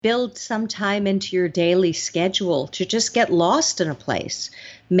build some time into your daily schedule to just get lost in a place.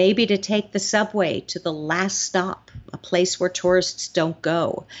 Maybe to take the subway to the last stop, a place where tourists don't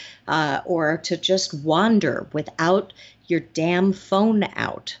go, or to just wander without your damn phone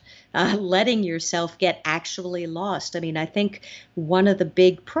out. Letting yourself get actually lost. I mean, I think one of the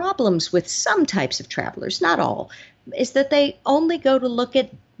big problems with some types of travelers, not all, is that they only go to look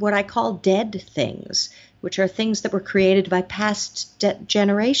at what I call dead things, which are things that were created by past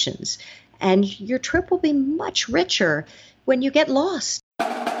generations. And your trip will be much richer when you get lost.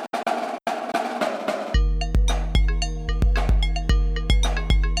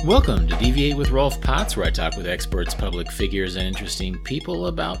 Welcome to Deviate with Rolf Potts, where I talk with experts, public figures, and interesting people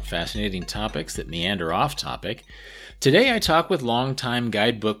about fascinating topics that meander off topic. Today I talk with longtime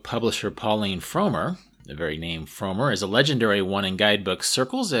guidebook publisher Pauline Frommer. The very name Frommer is a legendary one in guidebook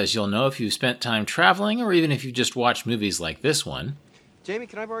circles, as you'll know if you've spent time traveling or even if you've just watched movies like this one. Jamie,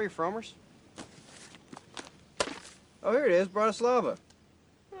 can I borrow your Frommers? Oh, here it is, Bratislava.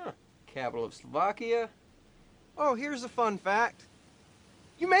 Huh. Capital of Slovakia. Oh, here's a fun fact.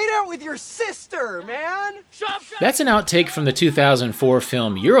 You made out with your sister, man! That's an outtake from the 2004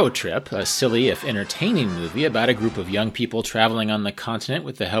 film Eurotrip, a silly if entertaining movie about a group of young people traveling on the continent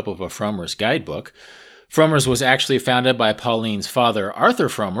with the help of a Frommer's guidebook. Frommer's was actually founded by Pauline's father, Arthur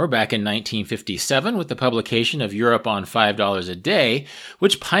Frommer, back in 1957 with the publication of Europe on $5 a Day,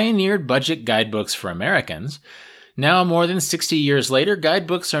 which pioneered budget guidebooks for Americans. Now, more than 60 years later,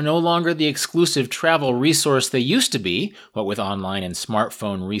 guidebooks are no longer the exclusive travel resource they used to be, what with online and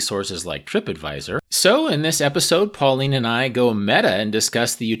smartphone resources like TripAdvisor. So, in this episode, Pauline and I go meta and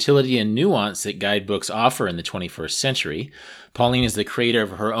discuss the utility and nuance that guidebooks offer in the 21st century. Pauline is the creator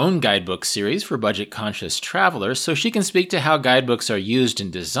of her own guidebook series for budget-conscious travelers, so she can speak to how guidebooks are used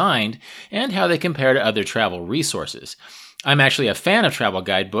and designed, and how they compare to other travel resources. I'm actually a fan of travel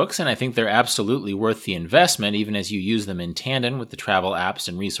guidebooks, and I think they're absolutely worth the investment, even as you use them in tandem with the travel apps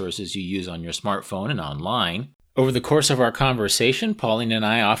and resources you use on your smartphone and online. Over the course of our conversation, Pauline and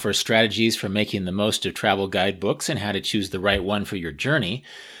I offer strategies for making the most of travel guidebooks and how to choose the right one for your journey.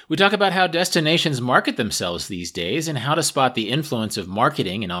 We talk about how destinations market themselves these days and how to spot the influence of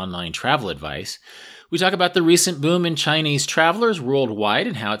marketing in online travel advice. We talk about the recent boom in Chinese travelers worldwide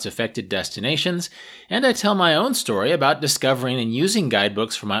and how it's affected destinations, and I tell my own story about discovering and using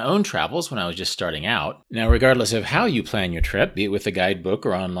guidebooks for my own travels when I was just starting out. Now, regardless of how you plan your trip, be it with a guidebook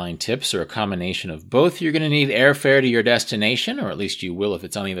or online tips or a combination of both, you're going to need airfare to your destination, or at least you will if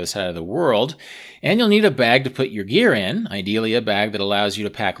it's on the other side of the world, and you'll need a bag to put your gear in, ideally a bag that allows you to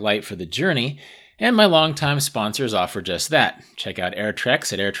pack light for the journey. And my longtime sponsors offer just that. Check out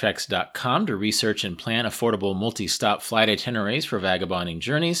AirTrex at airtrex.com to research and plan affordable multi-stop flight itineraries for vagabonding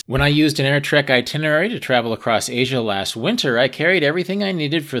journeys. When I used an AirTrek itinerary to travel across Asia last winter, I carried everything I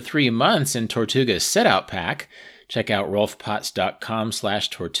needed for 3 months in Tortuga's set-out pack. Check out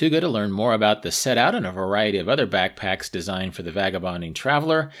rolfpotts.com/Tortuga to learn more about the set-out and a variety of other backpacks designed for the vagabonding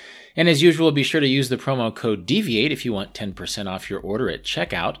traveler. And as usual, be sure to use the promo code DEVIATE if you want 10% off your order at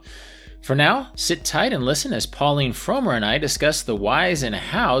checkout. For now, sit tight and listen as Pauline Frommer and I discuss the whys and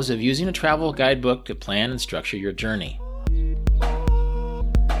hows of using a travel guidebook to plan and structure your journey.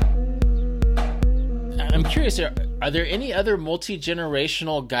 I'm curious, are there any other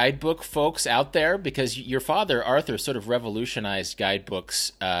multi-generational guidebook folks out there? Because your father, Arthur, sort of revolutionized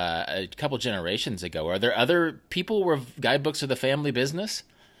guidebooks a couple generations ago. Are there other people where guidebooks are the family business?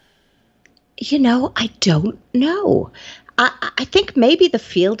 You know, I don't know. I think maybe the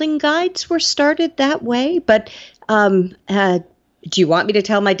fielding guides were started that way, but do you want me to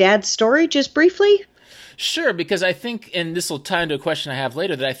tell my dad's story just briefly? Sure, because I think, and this will tie into a question I have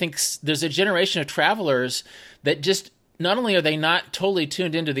later, that I think there's a generation of travelers that just, not only are they not totally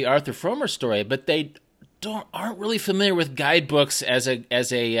tuned into the Arthur Frommer story, but they aren't really familiar with guidebooks as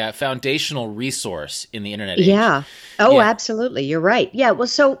a foundational resource in the internet age. Yeah. Oh, yeah. Absolutely. You're right. Yeah. Well,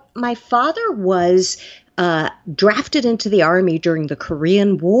 so my father was drafted into the Army during the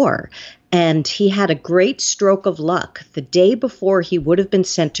Korean War, and he had a great stroke of luck. The day before he would have been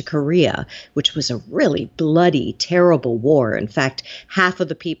sent to Korea, which was a really bloody, terrible war. In fact, half of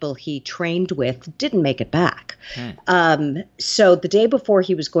the people he trained with didn't make it back. So the day before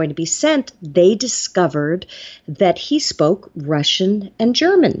he was going to be sent, they discovered that he spoke Russian and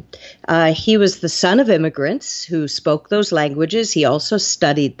German. He was the son of immigrants who spoke those languages. He also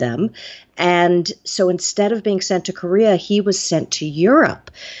studied them. And so instead of being sent to Korea, he was sent to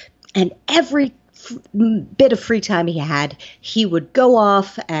Europe. And every bit of free time he had, he would go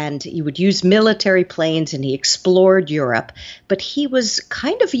off and he would use military planes and he explored Europe. But he was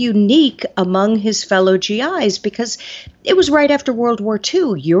kind of unique among his fellow GIs because it was right after World War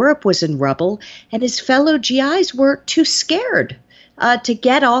II. Europe was in rubble and his fellow GIs were too scared to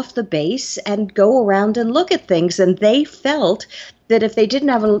get off the base and go around and look at things. And they felt that if they didn't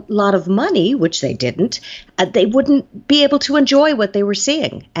have a lot of money, which they didn't, they wouldn't be able to enjoy what they were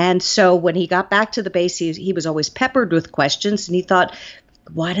seeing. And so when he got back to the base, he was always peppered with questions. And he thought,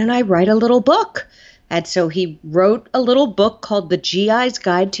 why don't I write a little book? And so he wrote a little book called The GI's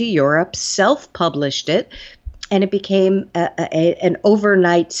Guide to Europe, self-published it, and it became an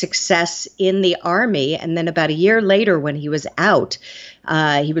overnight success in the Army. And then about a year later, when he was out,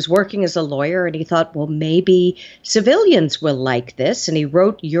 he was working as a lawyer, and he thought, well, maybe civilians will like this. And he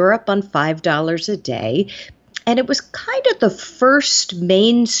wrote Europe on $5 a day. And it was kind of the first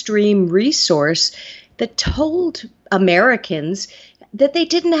mainstream resource that told Americans that they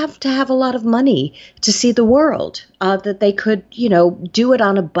didn't have to have a lot of money to see the world, that they could, do it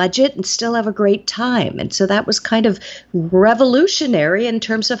on a budget and still have a great time. And so that was kind of revolutionary in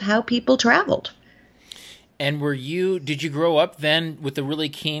terms of how people traveled. And did you grow up then with a really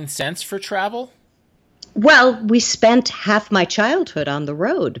keen sense for travel? Well, we spent half my childhood on the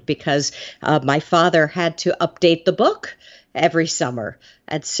road because my father had to update the book every summer.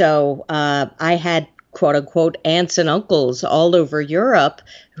 And so I had quote unquote aunts and uncles all over Europe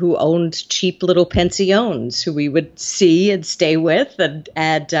who owned cheap little pensions who we would see and stay with.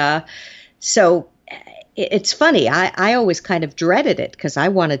 And so it's funny. I always kind of dreaded it because I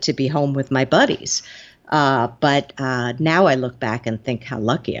wanted to be home with my buddies. But now I look back and think how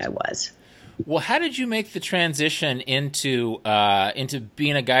lucky I was. Well, how did you make the transition into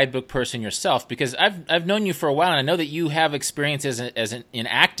being a guidebook person yourself? Because I've known you for a while, and I know that you have experience in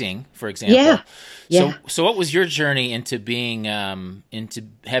acting, for example. Yeah. So what was your journey into being into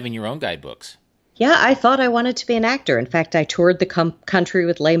having your own guidebooks? Yeah, I thought I wanted to be an actor. In fact, I toured the country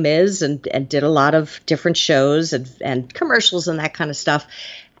with Les Mis and did a lot of different shows and commercials and that kind of stuff.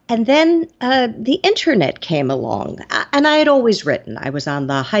 And then the internet came along, and I had always written. I was on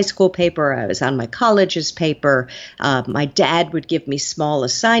the high school paper. I was on my college's paper. My dad would give me small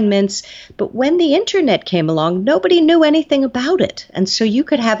assignments. But when the internet came along, nobody knew anything about it. And so you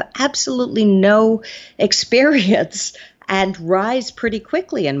could have absolutely no experience and rise pretty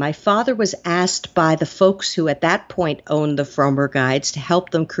quickly. And my father was asked by the folks who at that point owned the Frommer Guides to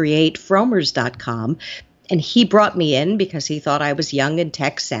help them create Frommers.com. And he brought me in because he thought I was young and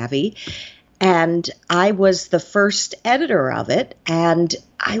tech savvy. And I was the first editor of it. And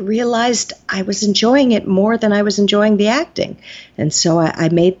I realized I was enjoying it more than I was enjoying the acting. And so I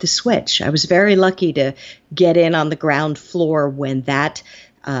made the switch. I was very lucky to get in on the ground floor when that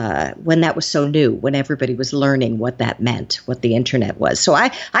was so new, when everybody was learning what that meant, what the internet was. So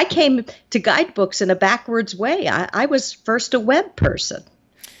I came to guidebooks in a backwards way. I was first a web person.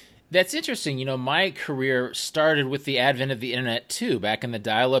 That's interesting. My career started with the advent of the internet, too. Back in the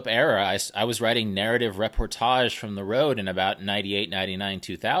dial-up era, I was writing narrative reportage from the road in about 98, 99,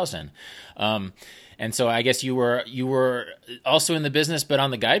 2000. And so I guess you were also in the business, but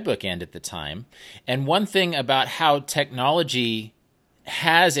on the guidebook end at the time. And one thing about how technology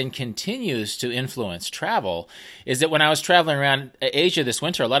has and continues to influence travel is that when I was traveling around Asia this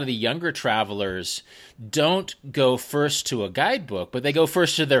winter, a lot of the younger travelers don't go first to a guidebook, but they go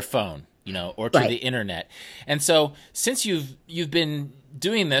first to their phone, or to the internet. And so since you've been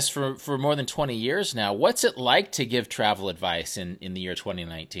doing this for more than 20 years now, what's it like to give travel advice in the year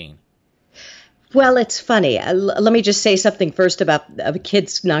 2019? Well, it's funny. Let me just say something first about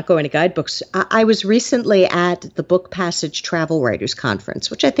kids not going to guidebooks. I was recently at the Book Passage Travel Writers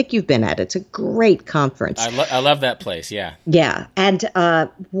Conference, which I think you've been at. It's a great conference. I love that place, yeah. Yeah. And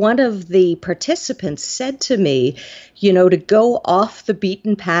one of the participants said to me, to go off the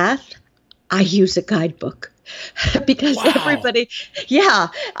beaten path, I use a guidebook. Because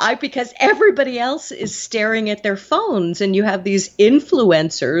because everybody else is staring at their phones, and you have these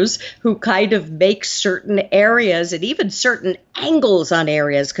influencers who kind of make certain areas and even certain angles on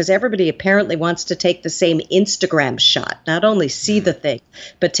areas, because everybody apparently wants to take the same Instagram shot, not only see the thing,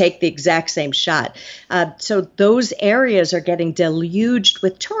 but take the exact same shot. So those areas are getting deluged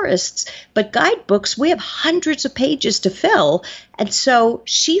with tourists, but guidebooks, we have hundreds of pages to fill. And so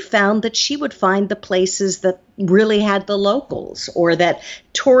she found that she would find the places that really had the locals or that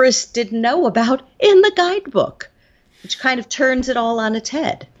tourists didn't know about in the guidebook, which kind of turns it all on its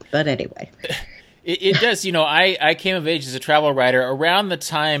head. But anyway. It does. I came of age as a travel writer around the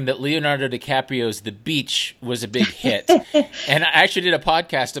time that Leonardo DiCaprio's The Beach was a big hit. And I actually did a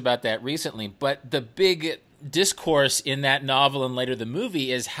podcast about that recently. But the big discourse in that novel and later the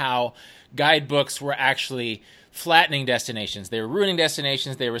movie is how guidebooks were actually flattening destinations. They were ruining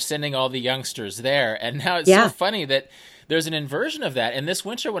destinations. They were sending all the youngsters there. And now it's so funny that there's an inversion of that. And this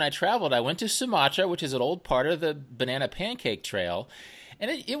winter when I traveled, I went to Sumatra, which is an old part of the Banana Pancake Trail. And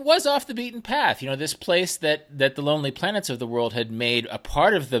it was off the beaten path. This place that the Lonely Planets of the world had made a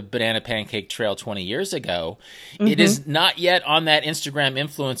part of the Banana Pancake Trail 20 years ago. Mm-hmm. It is not yet on that Instagram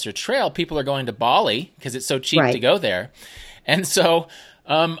influencer trail. People are going to Bali because it's so cheap to go there. And so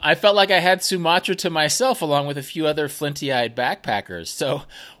I felt like I had Sumatra to myself along with a few other flinty-eyed backpackers. So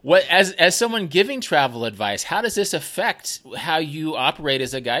as someone giving travel advice, how does this affect how you operate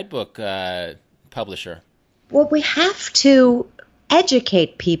as a guidebook publisher? Well, we have to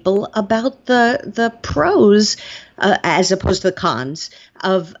educate people about the pros as opposed to the cons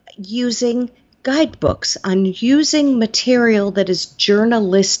of using guidebooks, on using material that is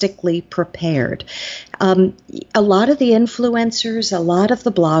journalistically prepared. A lot of the influencers, a lot of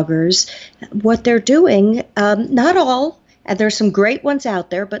the bloggers, what they're doing, not all, and there's some great ones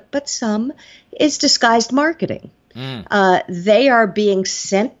out there, but some, is disguised marketing. They are being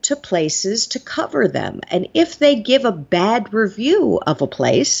sent to places to cover them. And if they give a bad review of a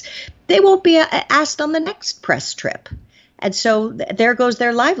place, they won't be asked on the next press trip. And so there goes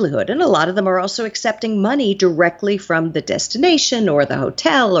their livelihood. And a lot of them are also accepting money directly from the destination or the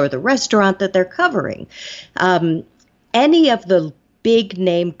hotel or the restaurant that they're covering. Any of the big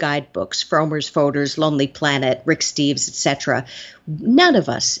name guidebooks, Frommer's Folders, Lonely Planet, Rick Steves, etc., none of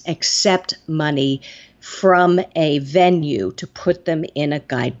us accept money from a venue to put them in a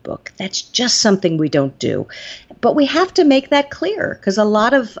guidebook. That's just something we don't do. But we have to make that clear because a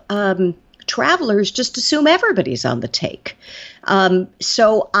lot of travelers just assume everybody's on the take.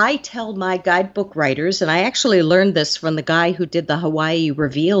 So I tell my guidebook writers, and I actually learned this from the guy who did the Hawaii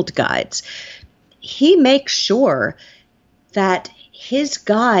Revealed guides, he makes sure that his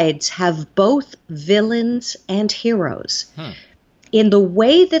guides have both villains and heroes. In the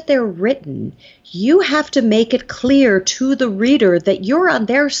way that they're written, you have to make it clear to the reader that you're on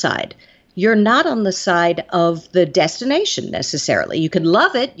their side. You're not on the side of the destination necessarily. You can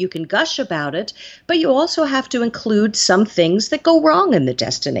love it, you can gush about it, but you also have to include some things that go wrong in the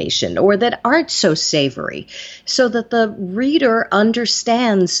destination or that aren't so savory, so that the reader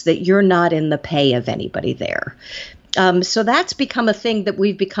understands that you're not in the pay of anybody there. So that's become a thing that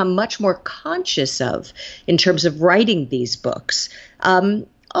we've become much more conscious of in terms of writing these books.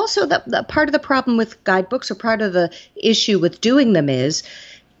 Also, the part of the problem with guidebooks, or part of the issue with doing them, is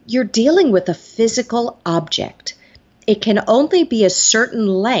you're dealing with a physical object. It can only be a certain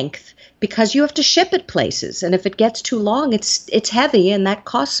length because you have to ship it places. And if it gets too long, it's heavy and that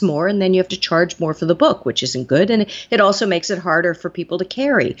costs more. And then you have to charge more for the book, which isn't good. And it also makes it harder for people to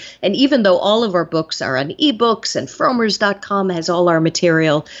carry. And even though all of our books are on ebooks and Frommers.com has all our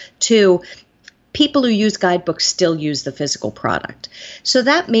material too, people who use guidebooks still use the physical product. So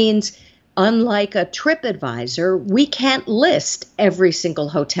that means, unlike a TripAdvisor, we can't list every single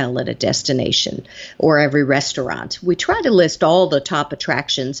hotel at a destination or every restaurant. We try to list all the top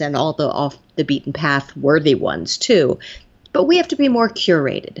attractions and all the off the beaten path worthy ones too, but we have to be more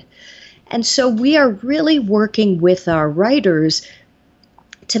curated. And so we are really working with our writers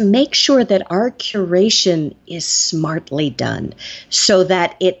to make sure that our curation is smartly done so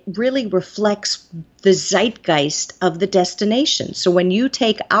that it really reflects the zeitgeist of the destination. So when you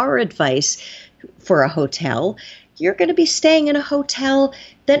take our advice for a hotel, you're going to be staying in a hotel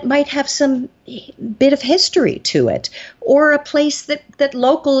that might have some bit of history to it, or a place that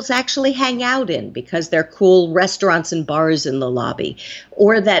locals actually hang out in because there are cool restaurants and bars in the lobby,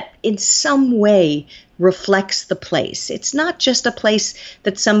 or that in some way reflects the place. It's not just a place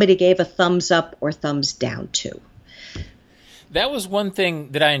that somebody gave a thumbs up or thumbs down to. That was one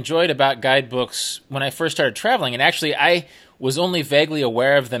thing that I enjoyed about guidebooks when I first started traveling. And actually, I was only vaguely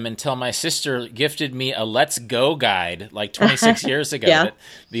aware of them until my sister gifted me a Let's Go guide like 26 years ago. Yeah.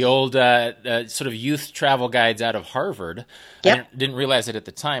 The old sort of youth travel guides out of Harvard. Yep. I didn't realize it at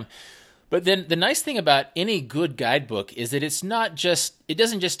the time. But then the nice thing about any good guidebook is that it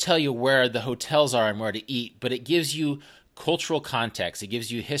doesn't just tell you where the hotels are and where to eat, but it gives you cultural context. It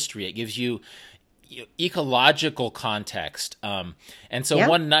gives you history. It gives you ecological context. And so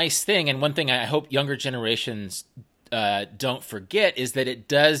one nice thing, and one thing I hope younger generations don't forget, is that it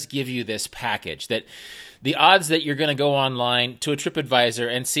does give you this package that the odds that you're going to go online to a TripAdvisor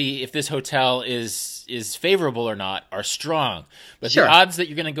and see if this hotel is favorable or not are strong. But Sure. the odds that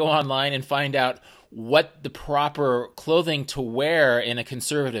you're going to go online and find out what the proper clothing to wear in a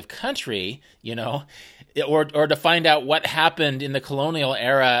conservative country, or to find out what happened in the colonial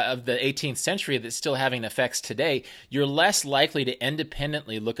era of the 18th century that's still having effects today, you're less likely to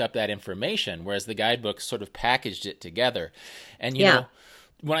independently look up that information, whereas the guidebook sort of packaged it together. And,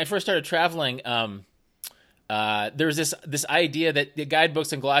 when I first started traveling, there was this idea that the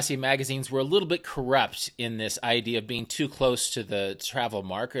guidebooks and glossy magazines were a little bit corrupt in this idea of being too close to the travel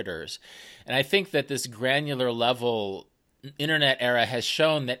marketers. And I think that this granular level internet era has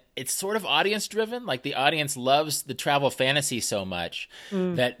shown that it's sort of audience driven. Like the audience loves the travel fantasy so much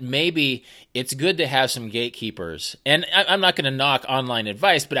that maybe it's good to have some gatekeepers. And I'm not going to knock online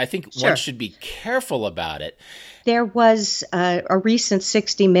advice, but I think one should be careful about it. There was a recent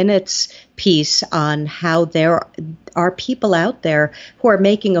 60 Minutes piece on how there are people out there who are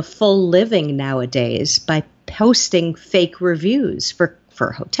making a full living nowadays by posting fake reviews for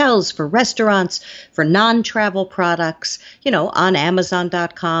hotels, for restaurants, for non-travel products, on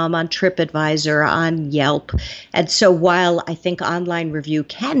Amazon.com, on TripAdvisor, on Yelp. And so while I think online review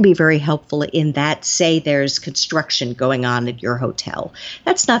can be very helpful in that, say there's construction going on at your hotel,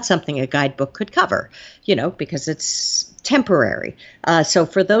 that's not something a guidebook could cover, because it's temporary. So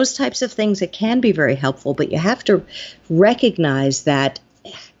for those types of things, it can be very helpful, but you have to recognize that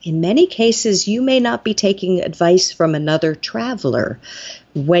in many cases, you may not be taking advice from another traveler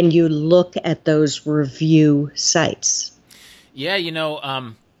when you look at those review sites. Yeah, I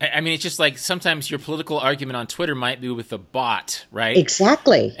mean, it's just like sometimes your political argument on Twitter might be with a bot, right?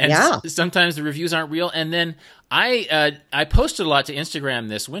 Exactly. And yeah. Sometimes the reviews aren't real. And then I posted a lot to Instagram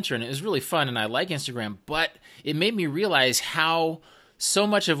this winter, and it was really fun, and I like Instagram, but it made me realize how so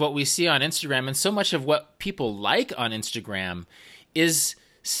much of what we see on Instagram and so much of what people like on Instagram is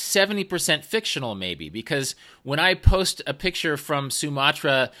 70% fictional, maybe, because when I post a picture from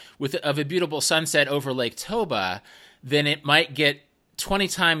Sumatra of a beautiful sunset over Lake Toba, then it might get 20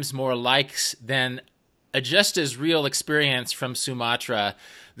 times more likes than a just as real experience from Sumatra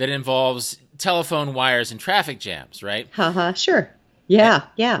that involves telephone wires and traffic jams, right? Sure. Yeah,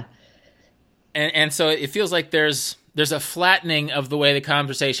 yeah. And so it feels like there's a flattening of the way the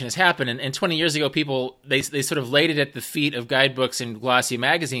conversation has happened. And 20 years ago, people, they sort of laid it at the feet of guidebooks and glossy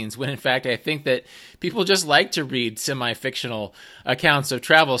magazines, when in fact, I think that people just like to read semi-fictional accounts of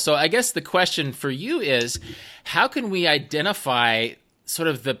travel. So I guess the question for you is, how can we identify sort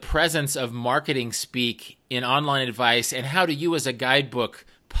of the presence of marketing speak in online advice, and how do you as a guidebook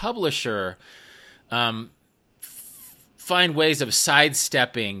publisher find ways of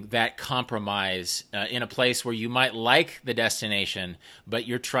sidestepping that compromise in a place where you might like the destination, but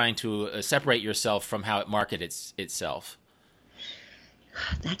you're trying to separate yourself from how it markets itself?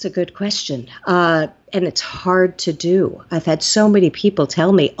 That's a good question. And it's hard to do. I've had so many people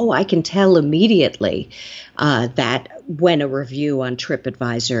tell me, I can tell immediately that when a review on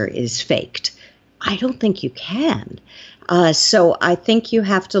TripAdvisor is faked. I don't think you can. So I think you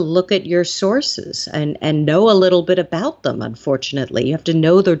have to look at your sources and know a little bit about them, unfortunately. You have to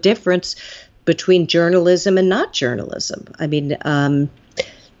know the difference between journalism and not journalism. I mean,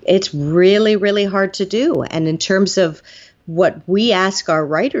 it's really, really hard to do. And in terms of what we ask our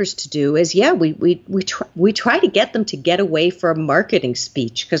writers to do is, we try to get them to get away from marketing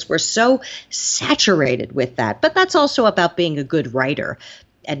speech because we're so saturated with that. But that's also about being a good writer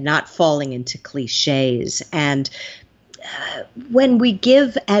and not falling into cliches. And when we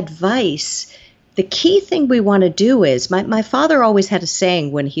give advice, the key thing we want to do is, my father always had a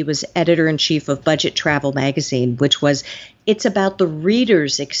saying when he was editor-in-chief of Budget Travel magazine, which was, it's about the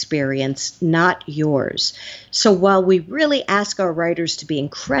reader's experience, not yours. So while we really ask our writers to be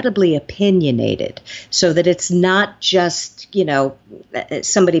incredibly opinionated so that it's not just,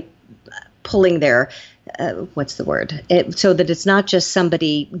 somebody pulling their so that it's not just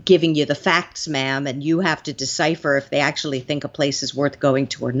somebody giving you the facts, ma'am, and you have to decipher if they actually think a place is worth going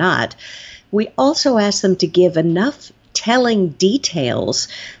to or not. We also ask them to give enough telling details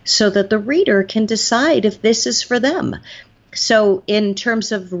so that the reader can decide if this is for them. So in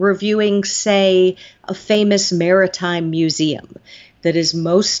terms of reviewing, say, a famous maritime museum that is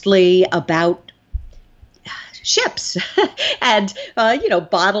mostly about ships and,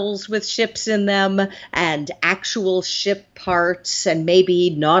 bottles with ships in them and actual ship parts and maybe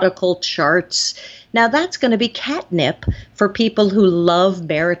nautical charts. Now, that's going to be catnip for people who love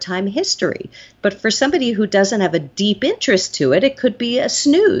maritime history. But for somebody who doesn't have a deep interest to it, it could be a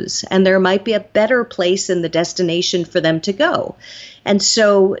snooze, and there might be a better place in the destination for them to go. And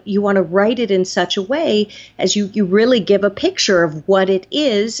so you want to write it in such a way as you really give a picture of what it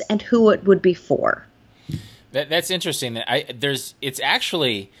is and who it would be for. That's interesting. It's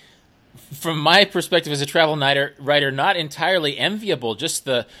actually, from my perspective as a travel writer, not entirely enviable. Just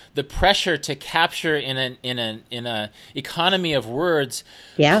the pressure to capture in an economy of words,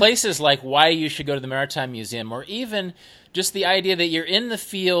 places like why you should go to the Maritime Museum, or even just the idea that you're in the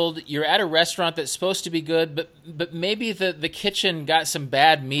field, you're at a restaurant that's supposed to be good, but maybe the kitchen got some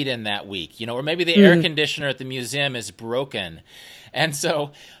bad meat in that week, or maybe the air conditioner at the museum is broken, and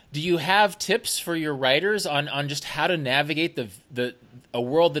so. Do you have tips for your writers on just how to navigate a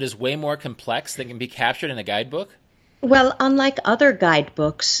world that is way more complex that can be captured in a guidebook? Well, unlike other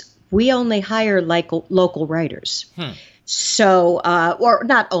guidebooks, we only hire local writers. So, or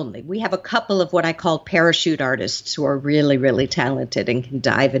not only, we have a couple of what I call parachute artists who are really, really talented and can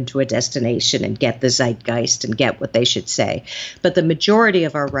dive into a destination and get the zeitgeist and get what they should say. But the majority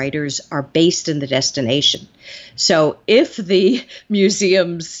of our writers are based in the destination. So if the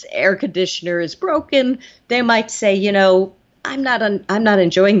museum's air conditioner is broken, they might say, I'm not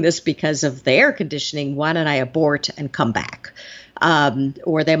enjoying this because of the air conditioning. Why don't I abort and come back?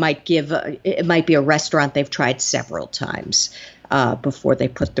 Or they might it might be a restaurant they've tried several times before they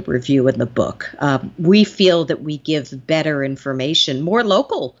put the review in the book. We feel that we give better information, more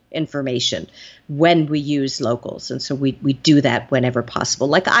local information, when we use locals. And so we do that whenever possible.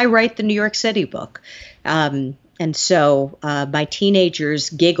 Like I write the New York City book. And so my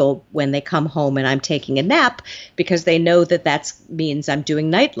teenagers giggle when they come home and I'm taking a nap because they know that means I'm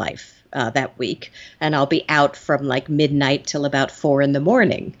doing nightlife. That week, and I'll be out from like midnight till about 4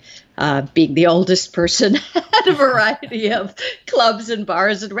 a.m. Being the oldest person at a variety of clubs and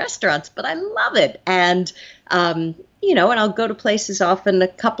bars and restaurants, but I love it. And, and I'll go to places often a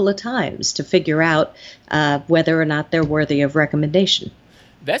couple of times to figure out whether or not they're worthy of recommendation.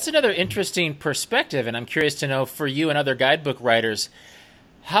 That's another interesting perspective, and I'm curious to know for you and other guidebook writers,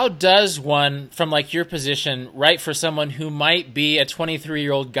 how does one, from like your position, write for someone who might be a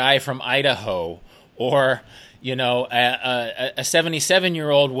 23-year-old guy from Idaho or, a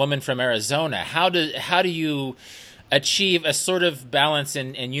 77-year-old woman from Arizona? How do you achieve a sort of balance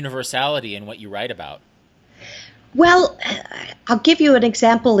and universality in what you write about? Well, I'll give you an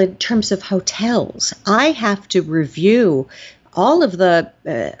example in terms of hotels. I have to review all of the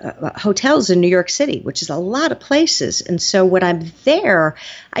hotels in New York City, which is a lot of places. And so when I'm there,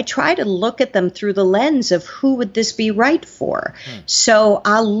 I try to look at them through the lens of who would this be right for. So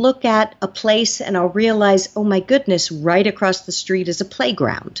I'll look at a place and I'll realize, oh my goodness, right across the street is a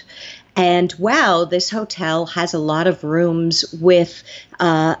playground. And wow, this hotel has a lot of rooms with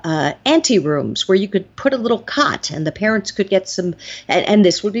ante rooms where you could put a little cot and the parents could get some, and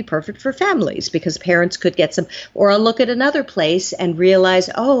this would be perfect for families because parents could get some. Or I'll look at another place and realize,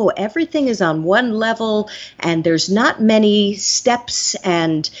 oh, everything is on one level and there's not many steps,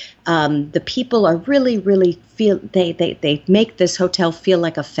 and the people are really, really they make this hotel feel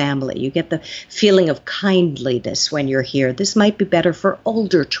like a family. You get the feeling of kindliness when you're here. This might be better for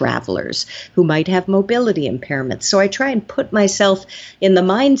older travelers who might have mobility impairments. So I try and put myself in the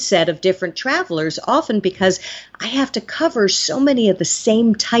mindset of different travelers, often because I have to cover so many of the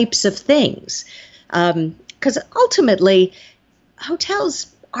same types of things. Because ultimately,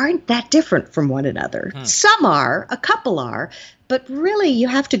 hotels aren't that different from one another. Some are, a couple are, but really you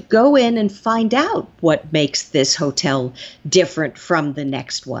have to go in and find out what makes this hotel different from the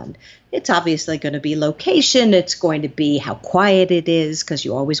next one. It's obviously going to be location. It's going to be how quiet it is, because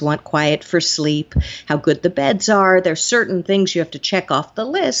you always want quiet for sleep, how good the beds are. There's certain things you have to check off the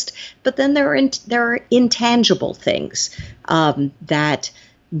list, but then there are intangible things that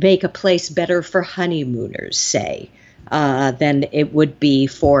make a place better for honeymooners, say, than it would be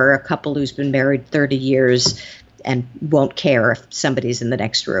for a couple who's been married 30 years and won't care if somebody's in the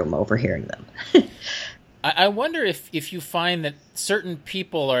next room overhearing them. I wonder if you find that certain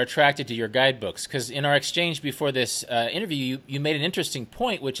people are attracted to your guidebooks, because in our exchange before this interview, you made an interesting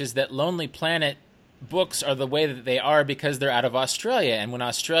point, which is that Lonely Planet books are the way that they are because they're out of Australia. And when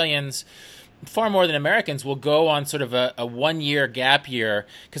Australians far more than Americans, will go on sort of a 1-year gap year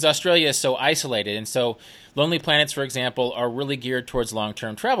because Australia is so isolated. And so Lonely Planets, for example, are really geared towards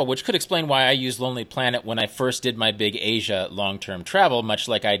long-term travel, which could explain why I used Lonely Planet when I first did my big Asia long-term travel, much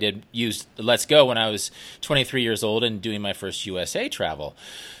like I did use Let's Go when I was 23 years old and doing my first USA travel.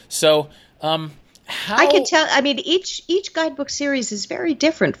 So I can tell, I mean, each guidebook series is very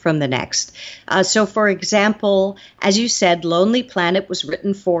different from the next. So, for example, as you said, Lonely Planet was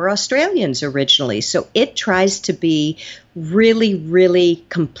written for Australians originally. So it tries to be really, really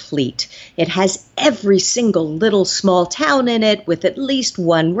complete. It has every single little small town in it with at least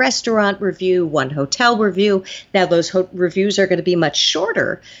one restaurant review, one hotel review. Now, those reviews are going to be much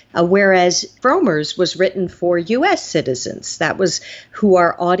shorter, whereas Frommer's was written for U.S. citizens. That was who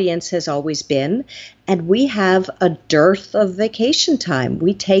our audience has always been. And we have a dearth of vacation time.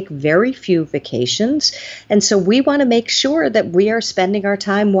 We take very few vacations. And so we want to make sure that we are spending our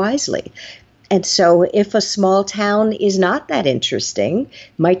time wisely. And so if a small town is not that interesting,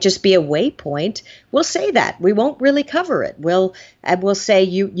 might just be a waypoint, we'll say that. We won't really cover it. We'll say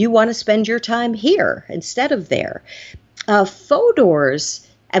you want to spend your time here instead of there. Fodor's,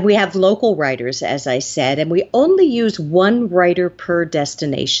 and we have local writers, as I said, and we only use one writer per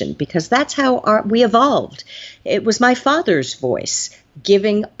destination because that's how we evolved. It was my father's voice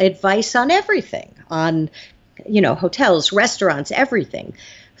giving advice on everything, on, hotels, restaurants, everything.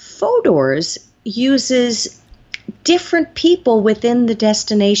 Fodor's uses different people within the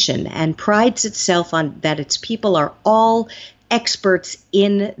destination and prides itself on that its people are all experts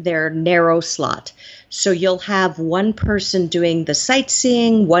in their narrow slot. So you'll have one person doing the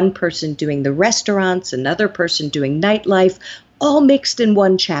sightseeing, one person doing the restaurants, another person doing nightlife, all mixed in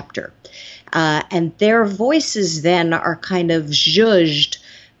one chapter. And their voices then are kind of judged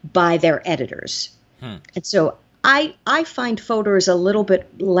by their editors. And so I find Fodor's a little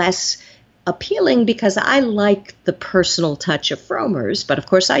bit less appealing because I like the personal touch of Frommer's, but of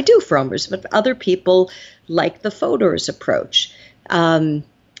course I do Frommer's, but other people like the Fodor's approach.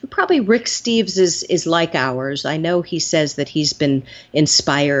 Probably Rick Steves is like ours. I know he says that he's been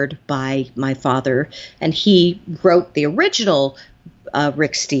inspired by my father, and he wrote the original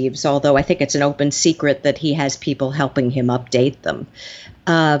Rick Steves, although I think it's an open secret that he has people helping him update them.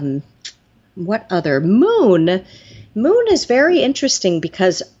 What other? Moon. Moon is very interesting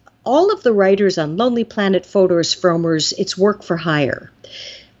because all of the writers on Lonely Planet, Fodor's, Frommer's, it's work for hire.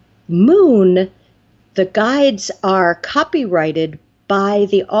 Moon, the guides are copyrighted by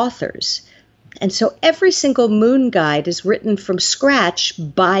the authors. And so every single Moon guide is written from scratch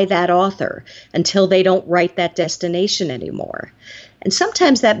by that author until they don't write that destination anymore. And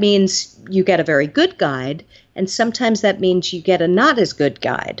sometimes that means you get a very good guide, and sometimes that means you get a not as good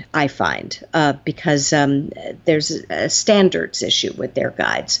guide, I find, because there's a standards issue with their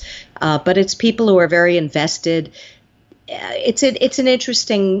guides. But it's people who are very invested. It's an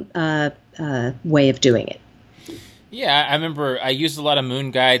interesting way of doing it. Yeah, I remember I used a lot of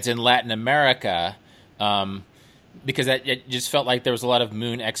Moon guides in Latin America because it just felt like there was a lot of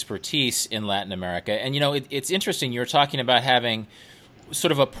Moon expertise in Latin America. And, it's interesting. You're talking about having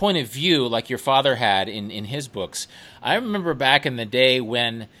sort of a point of view like your father had in his books. I remember back in the day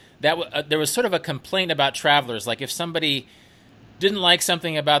when there was sort of a complaint about travelers. Like if somebody didn't like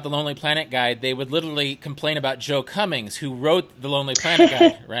something about the Lonely Planet Guide, they would literally complain about Joe Cummings, who wrote the Lonely Planet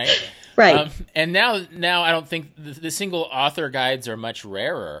Guide, right? Right. And now I don't think the single author guides are much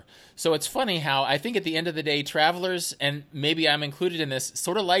rarer. So it's funny how I think at the end of the day, travelers, and maybe I'm included in this,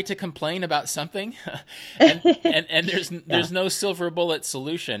 sort of like to complain about something, and there's no silver bullet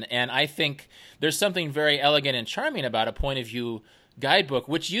solution. And I think there's something very elegant and charming about a point of view guidebook,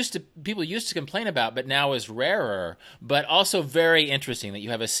 which people used to complain about, but now is rarer, but also very interesting that you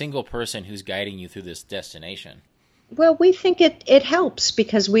have a single person who's guiding you through this destination. Well, we think it helps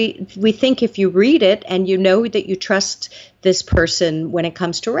because we think if you read it and you know that you trust this person when it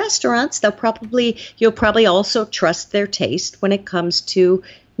comes to restaurants, you'll probably also trust their taste when it comes to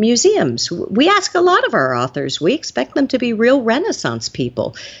museums. We ask a lot of our authors. We expect them to be real Renaissance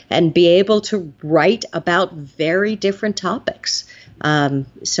people and be able to write about very different topics.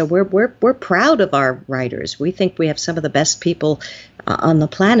 So we're proud of our writers. We think we have some of the best people on the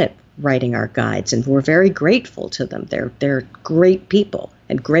planet writing our guides, and we're very grateful to them. They're great people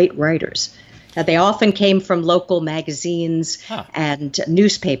and great writers. They often came from local magazines and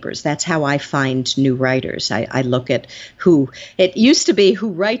newspapers. That's how I find new writers. I look at it used to be who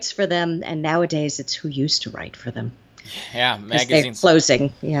writes for them, and nowadays it's who used to write for them. Yeah, because they're magazines.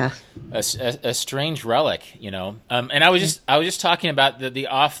 closing. Yeah. A strange relic, you know. And I was just talking about the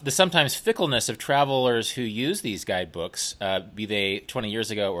sometimes fickleness of travelers who use these guidebooks, be they 20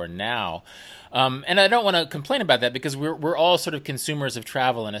 years ago or now. And I don't want to complain about that because we're all sort of consumers of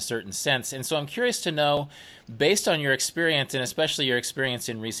travel in a certain sense. And so I'm curious to know, based on your experience and especially your experience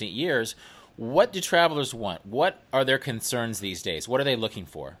in recent years, what do travelers want? What are their concerns these days? What are they looking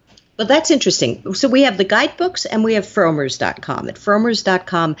for? Well, that's interesting. So we have the guidebooks and we have Fromers.com. And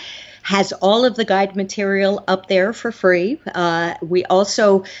Fromers.com has all of the guide material up there for free. We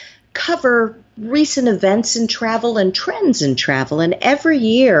also cover recent events in travel and trends in travel. And every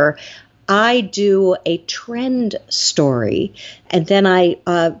year I do a trend story, and then I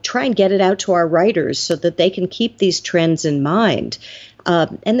try and get it out to our writers so that they can keep these trends in mind.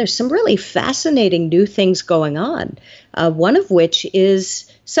 And there's some really fascinating new things going on, one of which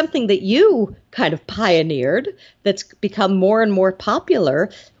is something that you kind of pioneered that's become more and more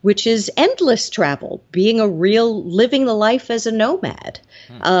popular, which is endless travel, living the life as a nomad.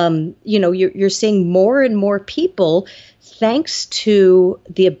 You're seeing more and more people, thanks to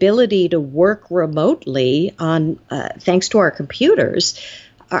the ability to work remotely thanks to our computers,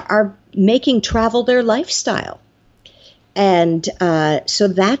 are making travel their lifestyle. And so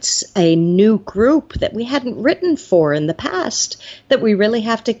that's a new group that we hadn't written for in the past that we really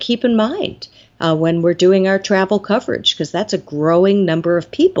have to keep in mind when we're doing our travel coverage, because that's a growing number of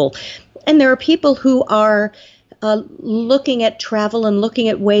people. And there are people who are looking at travel and looking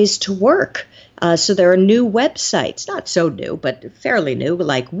at ways to work. So there are new websites, not so new, but fairly new,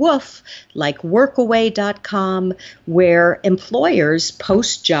 like Woof, like workaway.com, where employers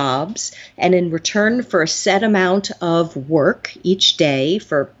post jobs, and in return for a set amount of work each day,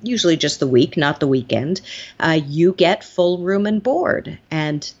 for usually just the week, not the weekend, you get full room and board.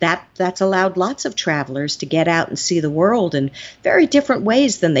 And that's allowed lots of travelers to get out and see the world in very different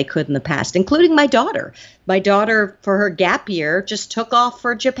ways than they could in the past, including my daughter. My daughter, for her gap year, just took off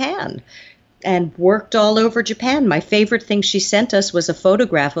for Japan and worked all over Japan. My favorite thing she sent us was a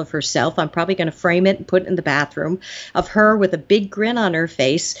photograph of herself. I'm probably going to frame it and put it in the bathroom, of her with a big grin on her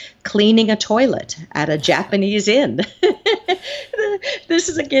face cleaning a toilet at a Japanese inn. This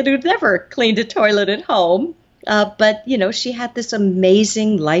is a kid who'd never cleaned a toilet at home. But, she had this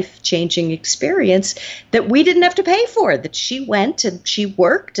amazing life-changing experience that we didn't have to pay for, that she went and she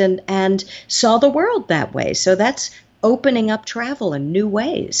worked and saw the world that way. So that's opening up travel in new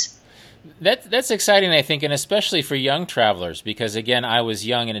ways. That's exciting, I think, and especially for young travelers, because, again, I was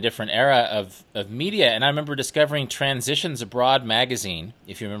young in a different era of media, and I remember discovering Transitions Abroad magazine,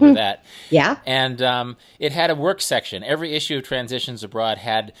 if you remember that. Yeah. And it had a work section. Every issue of Transitions Abroad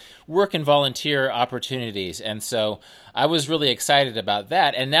had work and volunteer opportunities, and so I was really excited about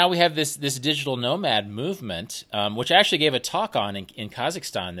that. And now we have this digital nomad movement, which I actually gave a talk on in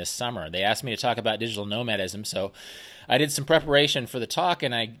Kazakhstan this summer. They asked me to talk about digital nomadism, so I did some preparation for the talk,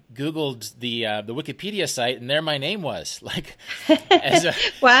 and I Googled the Wikipedia site, and there my name was, like,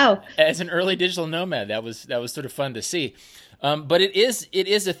 wow, as an early digital nomad. That was sort of fun to see. But it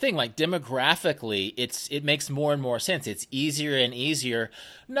is a thing. Like, demographically, it makes more and more sense. It's easier and easier,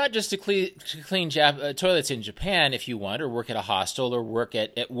 not just to clean toilets in Japan if you want, or work at a hostel, or work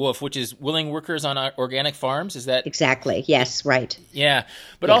at Woof, which is willing workers on organic farms. Is that exactly? Yes, right. Yeah,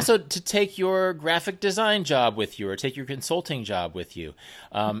 but also to take your graphic design job with you, or take your consulting job with you,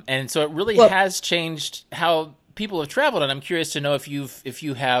 and so it really has changed how people have traveled. And I'm curious to know if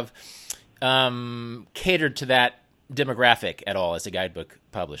you have catered to that demographic at all as a guidebook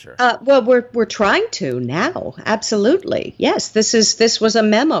publisher. Well, we're trying to now. Absolutely. Yes, this was a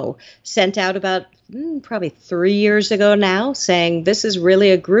memo sent out about probably 3 years ago now, saying this is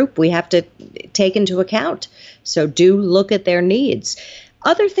really a group we have to take into account. So do look at their needs.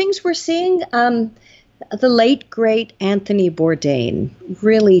 Other things we're seeing, the late, great Anthony Bourdain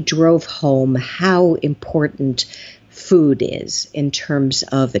really drove home how important food is in terms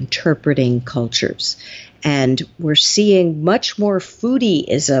of interpreting cultures. And we're seeing much more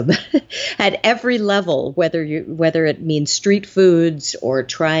foodieism at every level, whether it means street foods or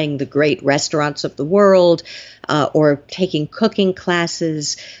trying the great restaurants of the world, or taking cooking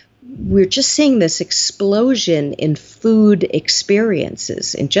classes. We're just seeing this explosion in food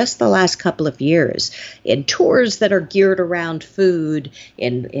experiences in just the last couple of years, in tours that are geared around food,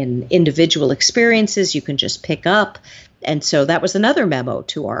 in individual experiences you can just pick up. And so that was another memo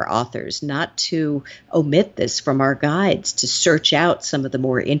to our authors, not to omit this from our guides, to search out some of the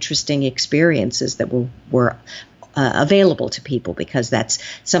more interesting experiences that were available to people, because that's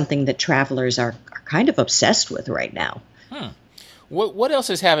something that travelers are kind of obsessed with right now. What else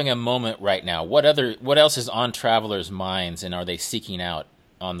is having a moment right now? What else is on travelers' minds, and are they seeking out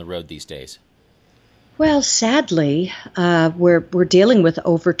on the road these days? Well, sadly, we're dealing with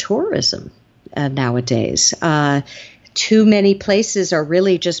over tourism nowadays. Too many places are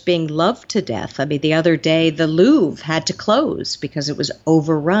really just being loved to death. I mean, the other day, the Louvre had to close because it was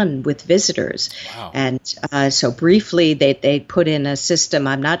overrun with visitors. Wow. And so briefly, they put in a system,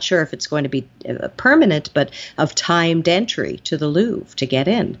 I'm not sure if it's going to be permanent, but of timed entry to the Louvre to get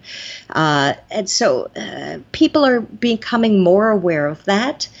in. And so people are becoming more aware of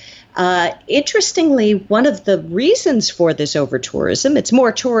that. Interestingly, one of the reasons for this over-tourism, it's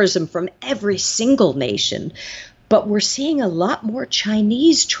more tourism from every single nation, but we're seeing a lot more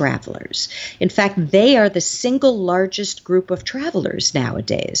Chinese travelers. In fact, they are the single largest group of travelers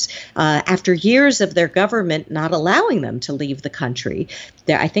nowadays. After years of their government not allowing them to leave the country,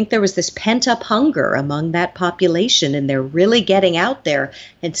 I think there was this pent-up hunger among that population, and they're really getting out there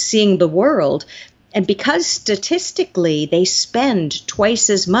and seeing the world. And because statistically they spend twice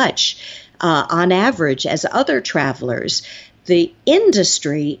as much on average as other travelers, the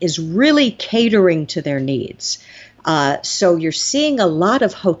industry is really catering to their needs. So you're seeing a lot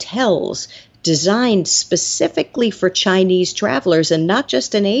of hotels designed specifically for Chinese travelers, and not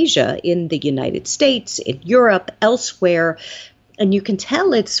just in Asia, in the United States, in Europe, elsewhere. And you can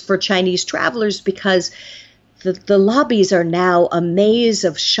tell it's for Chinese travelers because the lobbies are now a maze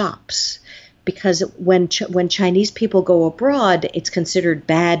of shops. Because when Chinese people go abroad, it's considered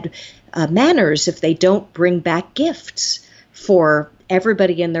bad manners if they don't bring back gifts for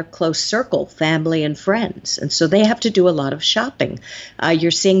everybody in their close circle, family and friends. And so they have to do a lot of shopping. You're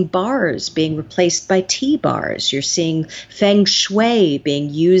seeing bars being replaced by tea bars. You're seeing feng shui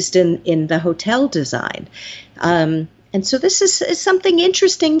being used in the hotel design. And so this is something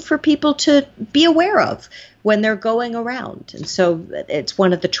interesting for people to be aware of when they're going around. And so it's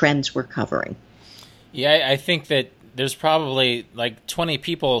one of the trends we're covering. Yeah, I think that there's probably like 20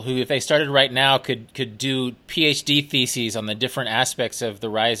 people who, if they started right now, could do PhD theses on the different aspects of the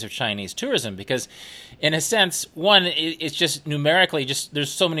rise of Chinese tourism. Because in a sense, one, it's just numerically, just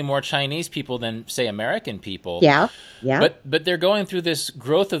there's so many more Chinese people than, say, American people. Yeah, yeah. But they're going through this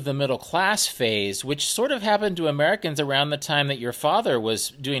growth of the middle class phase, which sort of happened to Americans around the time that your father was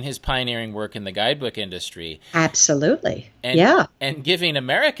doing his pioneering work in the guidebook industry. Absolutely. And, and giving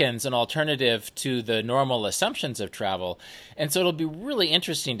Americans an alternative to the normal assumptions of travel. And so it'll be really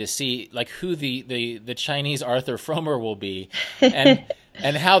interesting to see like who the Chinese Arthur Frommer will be, and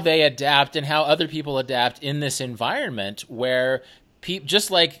and how they adapt and how other people adapt in this environment where just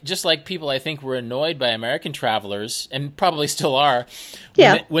like people I think were annoyed by American travelers and probably still are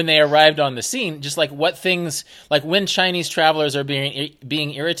when they arrived on the scene, just like what things, like when Chinese travelers are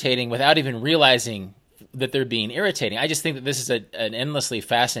being irritating without even realizing that they're being irritating. I just think that this is an endlessly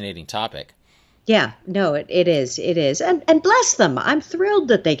fascinating topic. Yeah, no, it is. It is. And bless them. I'm thrilled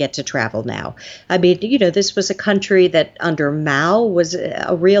that they get to travel now. I mean, this was a country that under Mao was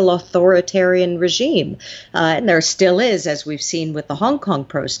a real authoritarian regime. And there still is, as we've seen with the Hong Kong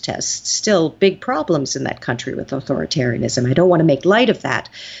protests, still big problems in that country with authoritarianism. I don't want to make light of that.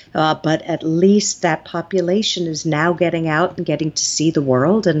 But at least that population is now getting out and getting to see the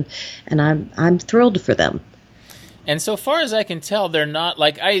world. And I'm thrilled for them. And so far as I can tell, they're not,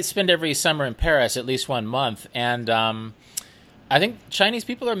 like, I spend every summer in Paris at least 1 month, and I think Chinese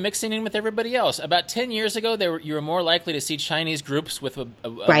people are mixing in with everybody else. About 10 years ago, you were more likely to see Chinese groups with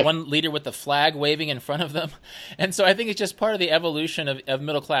one leader with the flag waving in front of them. And so I think it's just part of the evolution of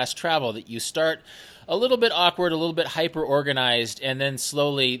middle-class travel, that you start a little bit awkward, a little bit hyper-organized, and then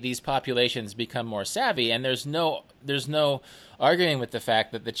slowly these populations become more savvy. And there's no arguing with the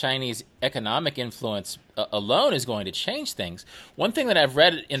fact that the Chinese economic influence alone is going to change things. One thing that I've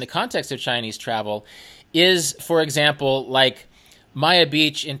read in the context of Chinese travel is, for example, like Maya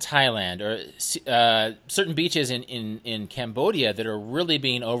Beach in Thailand, or certain beaches in Cambodia that are really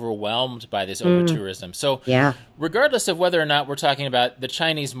being overwhelmed by this over-tourism. So regardless of whether or not we're talking about the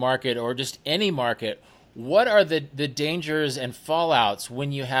Chinese market or just any market, what are the dangers and fallouts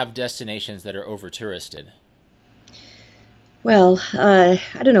when you have destinations that are over-touristed? Well, I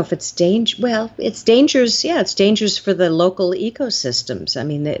don't know if it's it's dangerous. Yeah, it's dangerous for the local ecosystems. I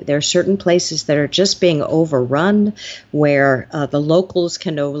mean, there are certain places that are just being overrun, where the locals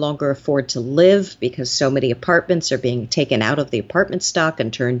can no longer afford to live because so many apartments are being taken out of the apartment stock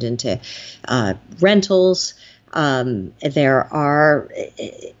and turned into rentals. There are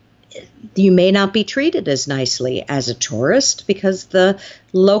you may not be treated as nicely as a tourist because the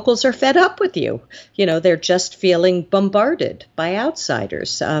locals are fed up with you. They're just feeling bombarded by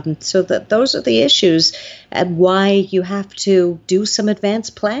outsiders. So that those are the issues and why you have to do some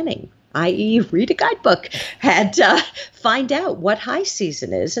advanced planning, i.e. read a guidebook and find out what high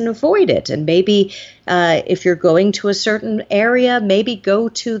season is and avoid it. And maybe if you're going to a certain area, maybe go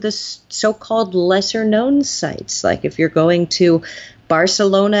to the so-called lesser known sites. Like if you're going to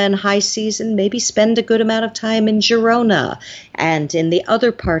Barcelona in high season, maybe spend a good amount of time in Girona and in the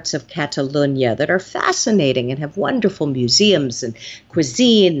other parts of Catalonia that are fascinating and have wonderful museums and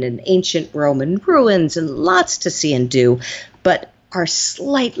cuisine and ancient Roman ruins and lots to see and do, but are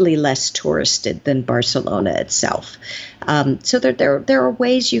slightly less touristed than Barcelona itself. So there are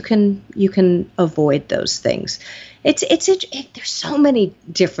ways you can avoid those things. There's so many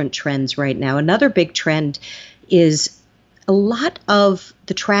different trends right now. Another big trend is a lot of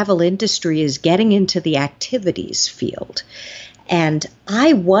the travel industry is getting into the activities field. And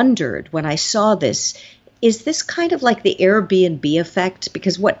I wondered when I saw this, is this kind of like the Airbnb effect?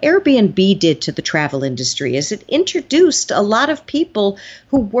 Because what Airbnb did to the travel industry is it introduced a lot of people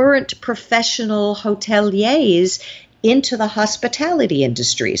who weren't professional hoteliers into the hospitality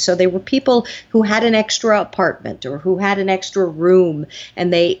industry. So they were people who had an extra apartment or who had an extra room,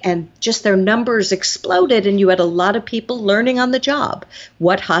 and just their numbers exploded, and you had a lot of people learning on the job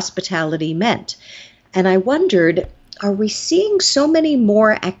what hospitality meant. And I wondered, are we seeing so many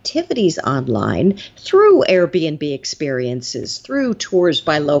more activities online through Airbnb experiences, through tours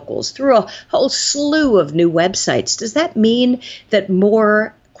by locals, through a whole slew of new websites? Does that mean that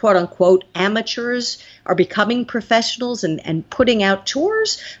more quote unquote amateurs are becoming professionals and putting out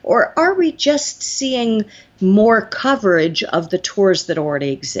tours? Or are we just seeing more coverage of the tours that already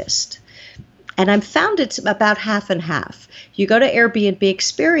exist? And I've found it's about half and half. You go to Airbnb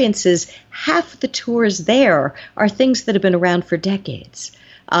experiences, half the tours there are things that have been around for decades.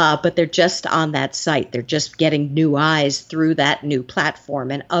 But they're just on that site. They're just getting new eyes through that new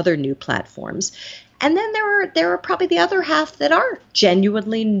platform and other new platforms. And then there are probably the other half that are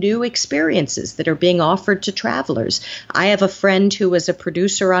genuinely new experiences that are being offered to travelers. I have a friend who was a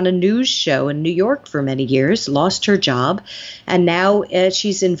producer on a news show in New York for many years, lost her job, and now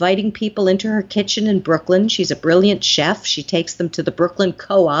she's inviting people into her kitchen in Brooklyn. She's a brilliant chef. She takes them to the Brooklyn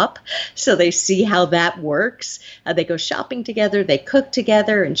Co-op so they see how that works. They go shopping together, they cook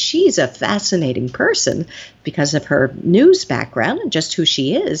together, and she's a fascinating person because of her news background and just who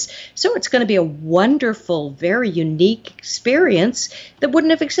she is. So it's going to be a wonderful, very unique experience that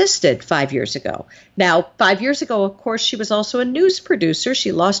wouldn't have existed 5 years ago. Now, 5 years ago, of course, she was also a news producer.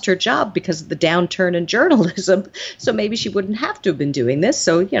 She lost her job because of the downturn in journalism. So maybe she wouldn't have to have been doing this.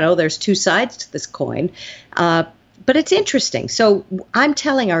 So, there's two sides to this coin. But it's interesting. So I'm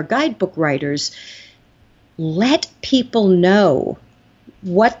telling our guidebook writers, let people know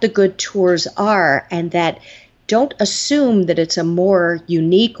what the good tours are, and that don't assume that it's a more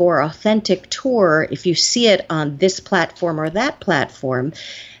unique or authentic tour if you see it on this platform or that platform.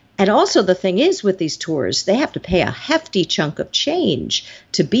 And also the thing is with these tours, they have to pay a hefty chunk of change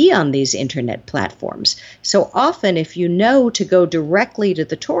to be on these internet platforms. So often if you know to go directly to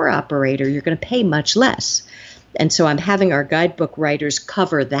the tour operator, you're going to pay much less. And so I'm having our guidebook writers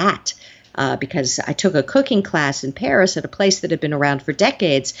cover that. Because I took a cooking class in Paris at a place that had been around for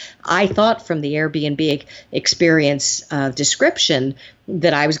decades. I thought from the Airbnb experience description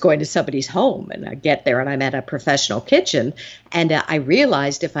that I was going to somebody's home, and I get there and I'm at a professional kitchen. And I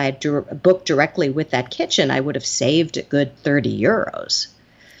realized if I had booked directly with that kitchen, I would have saved a good 30 euros.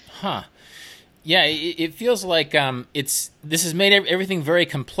 Huh. Yeah, it feels like this has made everything very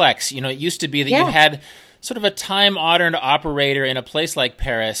complex. It used to be that you had sort of a time-honored operator in a place like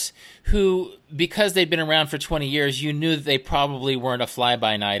Paris who, because they'd been around for 20 years, you knew that they probably weren't a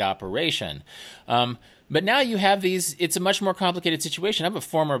fly-by-night operation. But now you have it's a much more complicated situation. I have a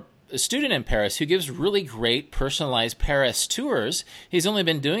former student in Paris who gives really great personalized Paris tours. He's only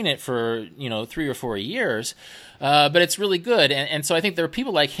been doing it for, 3 or 4 years, but it's really good. And so I think there are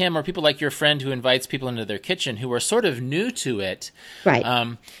people like him or people like your friend who invites people into their kitchen who are sort of new to it. Right.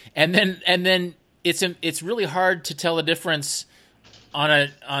 And then it's really hard to tell the difference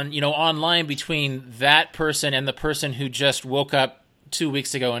online between that person and the person who just woke up 2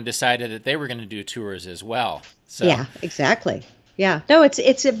 weeks ago and decided that they were going to do tours as well. So. Yeah, exactly. Yeah. No, it's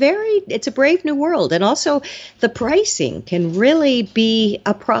a brave new world. And also the pricing can really be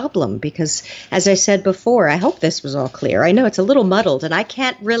a problem because, as I said before, I hope this was all clear. I know it's a little muddled and I've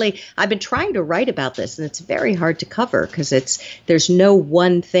been trying to write about this and it's very hard to cover because there's no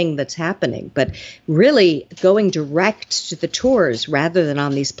one thing that's happening. But really going direct to the tours rather than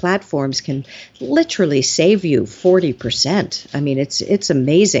on these platforms can literally save you 40%. I mean, it's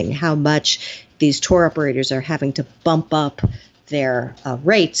amazing how much these tour operators are having to bump up their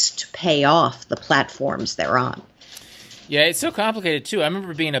rates to pay off the platforms they're on. Yeah, it's so complicated too. I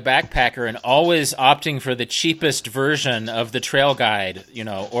remember being a backpacker and always opting for the cheapest version of the trail guide,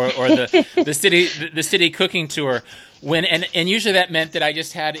 or the city cooking tour. And usually that meant that I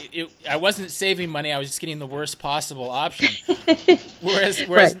just I wasn't saving money. I was just getting the worst possible option. Whereas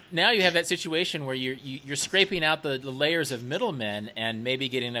Right. now you have that situation where you're scraping out the layers of middlemen and maybe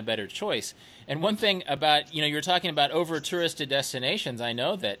getting a better choice. And one thing about, you're talking about over touristed destinations. I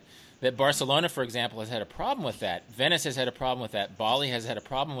know that Barcelona, for example, has had a problem with that. Venice has had a problem with that. Bali has had a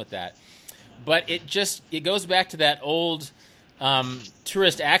problem with that. But it goes back to that old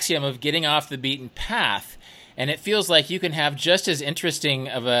tourist axiom of getting off the beaten path. And it feels like you can have just as interesting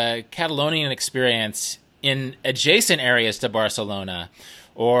of a Catalonian experience in adjacent areas to Barcelona,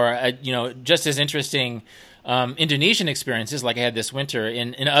 or just as interesting Indonesian experiences like I had this winter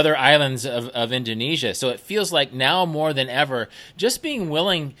in other islands of Indonesia. So it feels like now more than ever, just being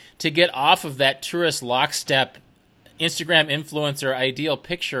willing to get off of that tourist lockstep Instagram influencer ideal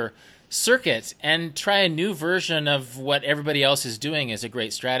picture circuit and try a new version of what everybody else is doing is a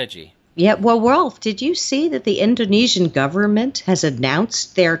great strategy. Yeah, well, Rolf, did you see that the Indonesian government has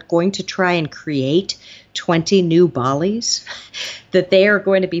announced they're going to try and create 20 new Balis? That they are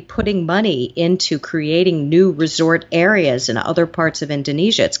going to be putting money into creating new resort areas in other parts of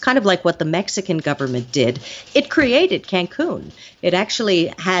Indonesia. It's kind of like what the Mexican government did. It created Cancun. It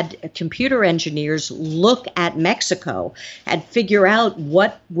actually had computer engineers look at Mexico and figure out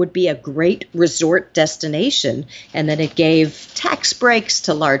what would be a great resort destination. And then it gave tax breaks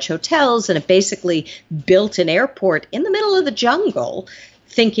to large hotels, and it basically built an airport in the middle of the jungle,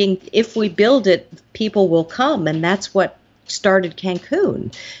 thinking if we build it, people will come. And that's what started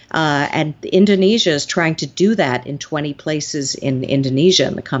Cancun. And Indonesia is trying to do that in 20 places in Indonesia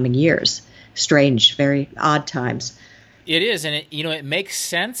in the coming years. Strange, very odd times. It is, and it makes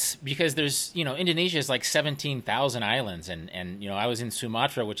sense because there's, Indonesia is like 17,000 islands, and I was in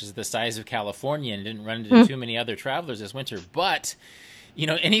Sumatra, which is the size of California, and didn't run into too many other travelers this winter. But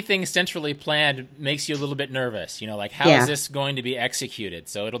anything centrally planned makes you a little bit nervous. Like how is this going to be executed?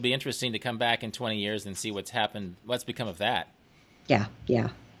 So it'll be interesting to come back in 20 years and see what's become of that. Yeah.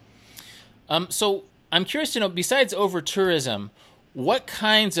 So I'm curious to know, besides over-tourism, what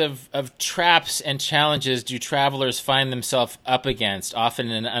kinds of traps and challenges do travelers find themselves up against, often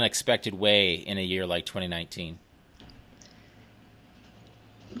in an unexpected way, in a year like 2019?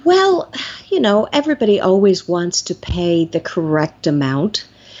 Well, everybody always wants to pay the correct amount,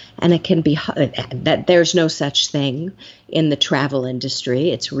 and it can be that there's no such thing in the travel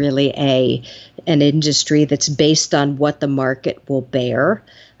industry. It's really an industry that's based on what the market will bear.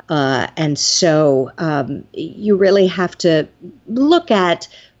 And so you really have to look at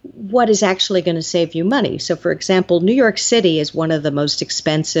what is actually going to save you money. So, for example, New York City is one of the most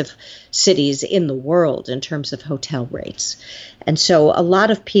expensive cities in the world in terms of hotel rates. And so a lot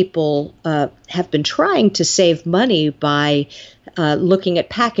of people have been trying to save money by looking at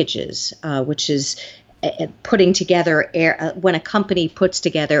packages, which is putting together when a company puts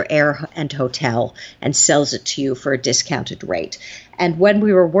together air and hotel and sells it to you for a discounted rate. And when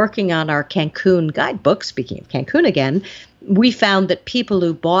we were working on our Cancun guidebook, speaking of Cancun again, we found that people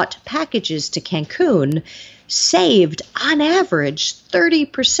who bought packages to Cancun saved on average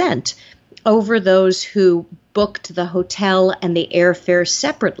 30% over those who booked the hotel and the airfare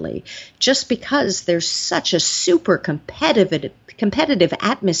separately, just because there's such a super competitive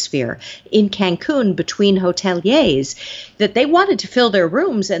atmosphere in Cancun between hoteliers that they wanted to fill their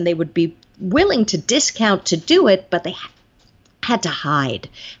rooms and they would be willing to discount to do it, but they had to hide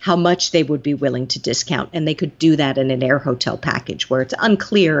how much they would be willing to discount, and they could do that in an air hotel package where it's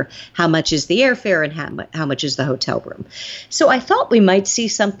unclear how much is the airfare and how much is the hotel room. So I thought we might see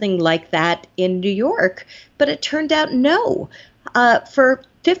something like that in New York, but it turned out no. For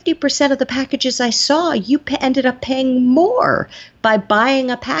 50% of the packages I saw, you ended up paying more by buying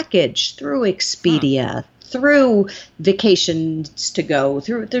a package through Expedia, through Vacations to Go,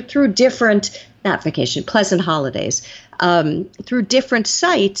 through different, not vacation, Pleasant Holidays, through different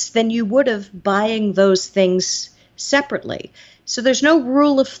sites than you would have buying those things separately. So there's no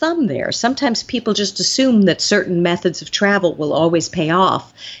rule of thumb there. Sometimes people just assume that certain methods of travel will always pay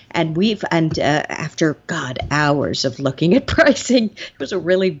off. And after, God, hours of looking at pricing, it was a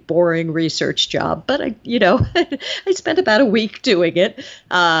really boring research job. But, I spent about a week doing it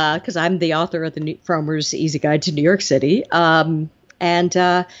because I'm the author of the Frommer's Easy Guide to New York City.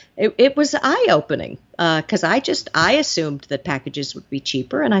 It was eye-opening because I assumed that packages would be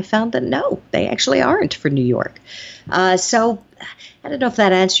cheaper, and I found that no, they actually aren't for New York. So I don't know if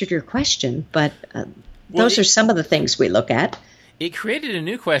that answered your question, but those are some of the things we look at. It created a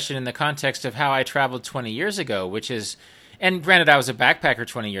new question in the context of how I traveled 20 years ago, which is, and granted I was a backpacker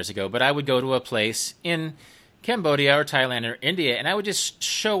 20 years ago, but I would go to a place in Cambodia or Thailand or India, and I would just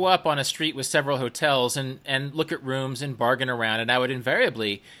show up on a street with several hotels and look at rooms and bargain around, and I would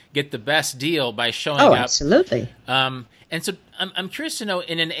invariably get the best deal by showing up. Oh, absolutely. And so I'm curious to know,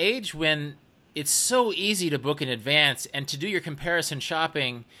 in an age when it's so easy to book in advance and to do your comparison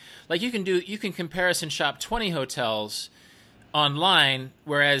shopping, like you can comparison shop 20 hotels online,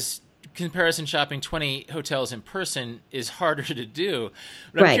 whereas comparison shopping 20 hotels in person is harder to do.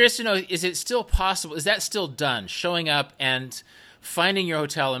 But I'm curious to know, is it still possible? Is that still done, showing up and finding your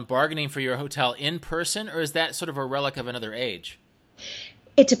hotel and bargaining for your hotel in person, or is that sort of a relic of another age?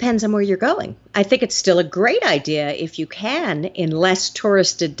 It depends on where you're going. I think it's still a great idea if you can in less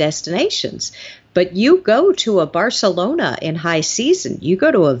touristed destinations. But you go to a Barcelona in high season, you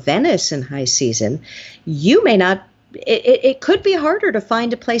go to a Venice in high season, you may not. It could be harder to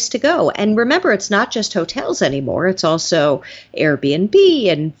find a place to go. And remember, it's not just hotels anymore. It's also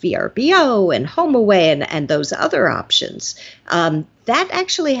Airbnb and VRBO and HomeAway and those other options. That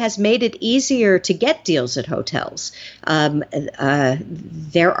actually has made it easier to get deals at hotels.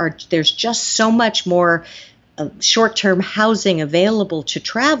 There's just so much more short-term housing available to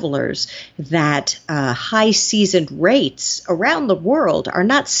travelers that high season rates around the world are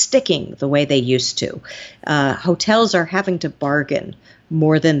not sticking the way they used to. Hotels are having to bargain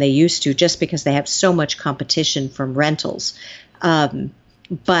more than they used to just because they have so much competition from rentals.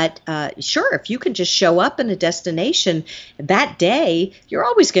 But sure, if you can just show up in a destination that day, you're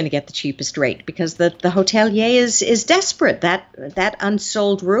always going to get the cheapest rate because the hotelier is desperate. That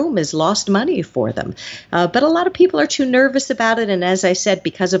unsold room is lost money for them. But a lot of people are too nervous about it. And as I said,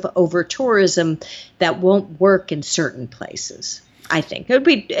 because of over-tourism, that won't work in certain places. I think it would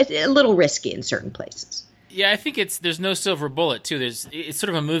be a little risky in certain places. Yeah, I think there's no silver bullet too. It's sort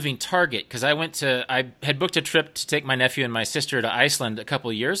of a moving target because I had booked a trip to take my nephew and my sister to Iceland a couple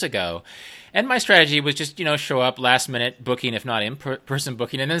of years ago, and my strategy was just show up last minute booking, if not in person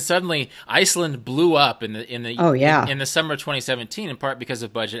booking, and then suddenly Iceland blew up in the summer of 2017, in part because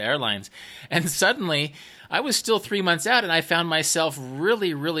of budget airlines, and suddenly I was still 3 months out, and I found myself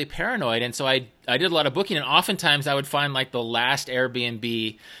really, really paranoid, and so I did a lot of booking, and oftentimes I would find like the last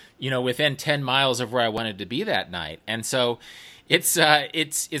Airbnb within 10 miles of where I wanted to be that night. And so it's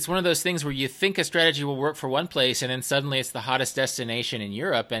one of those things where you think a strategy will work for one place, and then suddenly it's the hottest destination in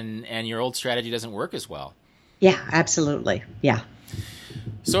Europe, and your old strategy doesn't work as well. Yeah, absolutely. Yeah.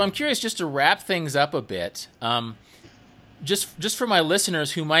 So I'm curious, just to wrap things up a bit, just for my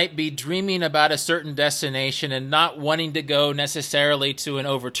listeners who might be dreaming about a certain destination and not wanting to go necessarily to an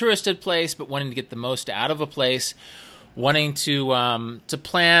over-touristed place, but wanting to get the most out of a place, wanting to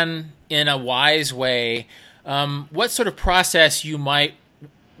plan in a wise way, what sort of process you might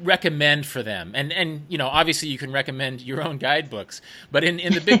recommend for them? And obviously you can recommend your own guidebooks, but in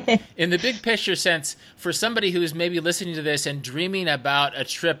the big picture sense, for somebody who is maybe listening to this and dreaming about a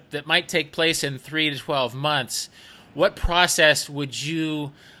trip that might take place in 3 to 12 months, what process would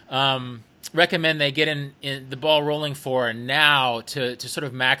you recommend they get in the ball rolling for now to sort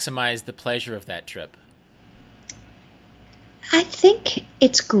of maximize the pleasure of that trip? I think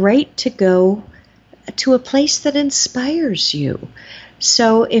it's great to go to a place that inspires you.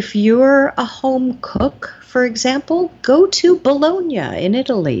 So if you're a home cook, for example, go to Bologna in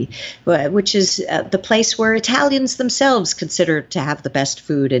Italy, which is the place where Italians themselves consider to have the best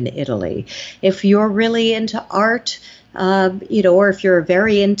food in Italy. If you're really into art, or if you're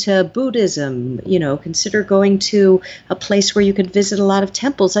very into Buddhism, consider going to a place where you can visit a lot of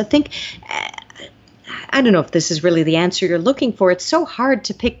temples. I think I don't know if this is really the answer you're looking for. It's so hard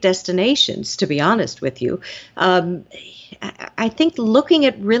to pick destinations, to be honest with you. I think looking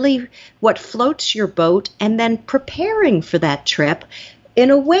at really what floats your boat and then preparing for that trip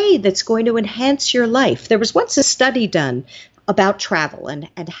in a way that's going to enhance your life. There was once a study done about travel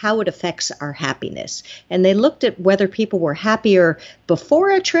and how it affects our happiness. And they looked at whether people were happier before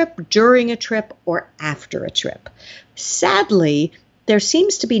a trip, during a trip, or after a trip. Sadly, there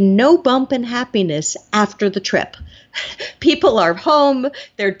seems to be no bump in happiness after the trip. People are home,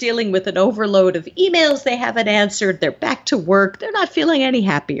 they're dealing with an overload of emails they haven't answered, they're back to work, they're not feeling any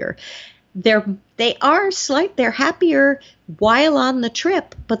happier. They're happier while on the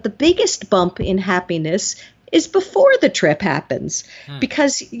trip, but the biggest bump in happiness is before the trip happens,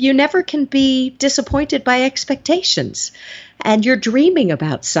 because you never can be disappointed by expectations, and you're dreaming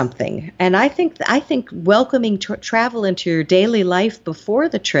about something. And I think welcoming travel into your daily life before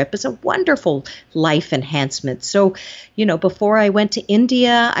the trip is a wonderful life enhancement. So, before I went to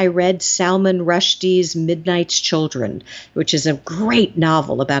India, I read Salman Rushdie's Midnight's Children, which is a great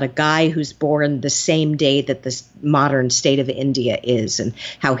novel about a guy who's born the same day that the modern state of India is, and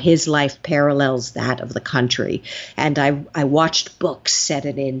how his life parallels that of the country. And I watched books set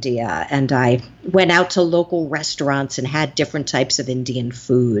in India, and I went out to local restaurants and had different types of Indian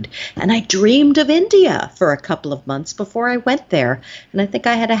food. And I dreamed of India for a couple of months before I went there. And I think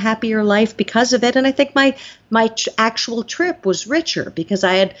I had a happier life because of it. And I think my actual trip was richer because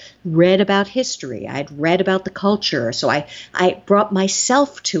I had read about history. I had read about the culture. So I brought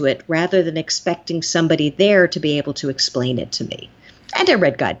myself to it rather than expecting somebody there to be able to explain it to me. And I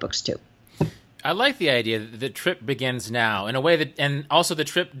read guidebooks too. I like the idea that the trip begins now in a way that, and also the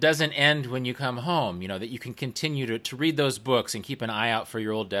trip doesn't end when you come home, that you can continue to read those books and keep an eye out for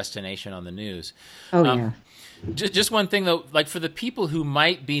your old destination on the news. Oh, yeah. Just one thing, though, like for the people who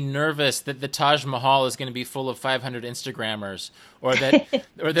might be nervous that the Taj Mahal is going to be full of 500 Instagrammers, or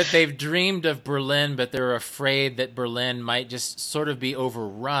that they've dreamed of Berlin, but they're afraid that Berlin might just sort of be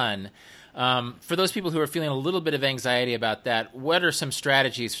overrun. For those people who are feeling a little bit of anxiety about that, what are some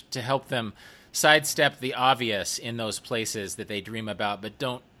strategies to help them sidestep the obvious in those places that they dream about but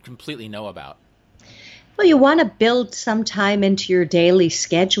don't completely know about? Well, you want to build some time into your daily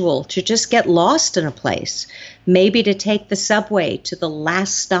schedule to just get lost in a place. Maybe to take the subway to the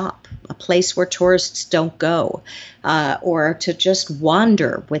last stop, a place where tourists don't go, or to just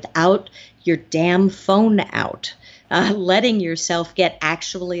wander without your damn phone out. Letting yourself get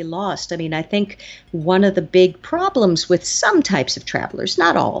actually lost. I mean, I think one of the big problems with some types of travelers,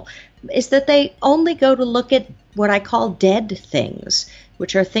 not all, is that they only go to look at what I call dead things,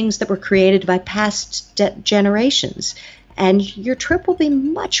 which are things that were created by past generations. And your trip will be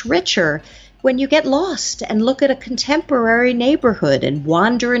much richer when you get lost and look at a contemporary neighborhood and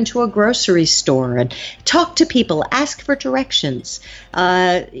wander into a grocery store and talk to people, ask for directions,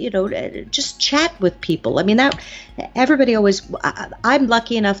 just chat with people. I mean, I'm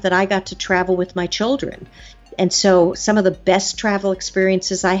lucky enough that I got to travel with my children. And so some of the best travel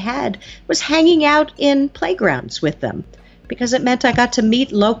experiences I had was hanging out in playgrounds with them, because it meant I got to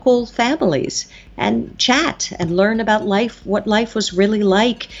meet local families and chat and learn about life, what life was really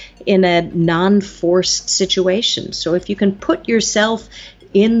like in a non-forced situation. So if you can put yourself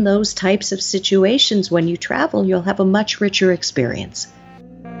in those types of situations when you travel, you'll have a much richer experience.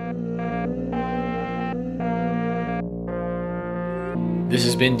 This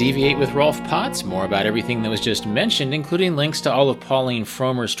has been Deviate with Rolf Potts. More about everything that was just mentioned, including links to all of Pauline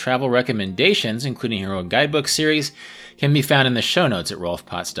Fromer's travel recommendations, including her own guidebook series, can be found in the show notes at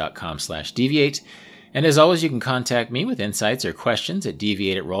rolfpotts.com/deviate. And as always, you can contact me with insights or questions at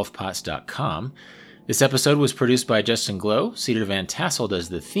deviate@rolfpotts.com. This episode was produced by Justin Glow. Cedar Van Tassel does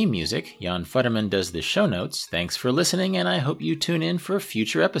the theme music. Jan Futterman does the show notes. Thanks for listening, and I hope you tune in for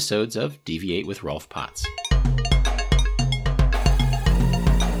future episodes of Deviate with Rolf Potts.